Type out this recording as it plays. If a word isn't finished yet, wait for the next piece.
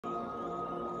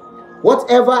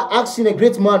Whatever action a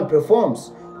great man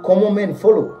performs, common men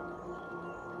follow.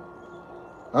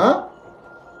 Huh?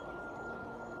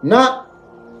 Now,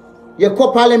 you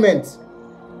call parliament,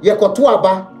 you call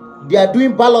tuaba, they are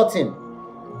doing balloting.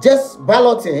 Just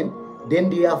balloting, then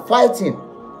they are fighting.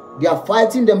 They are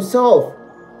fighting themselves.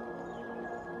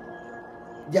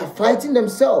 They are fighting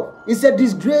themselves. It's a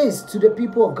disgrace to the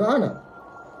people of Ghana.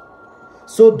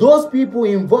 So those people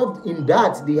involved in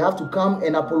that, they have to come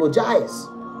and apologize.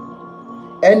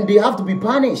 And they have to be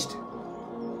punished.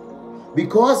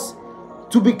 Because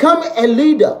to become a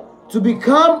leader,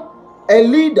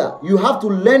 you have to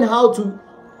learn how to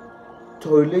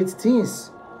tolerate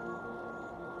things.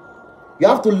 You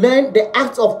have to learn the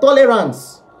act of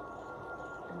tolerance.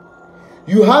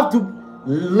 You have to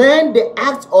learn the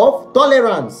act of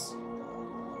tolerance.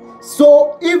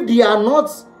 So if they are not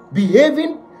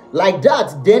behaving like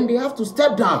that, then they have to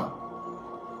step down.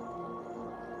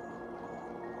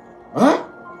 Huh?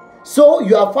 So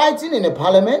you are fighting in a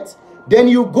parliament, then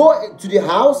you go to the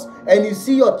house and you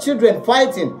see your children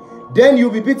fighting, then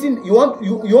you'll be beating, you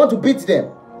want to beat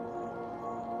them.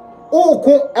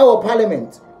 Oko our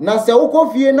parliament. Na se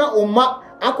oko fie na oma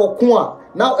akokua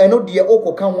now eno de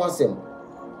oko kan wasem.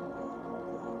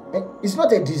 It's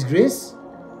not a disgrace.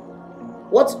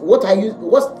 What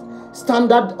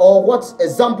standard or what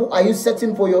example are you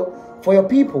setting for your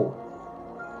people?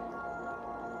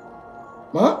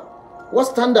 Huh? What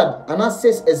standard and I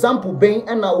says example being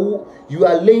and now you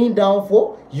are laying down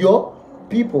for your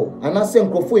people and I say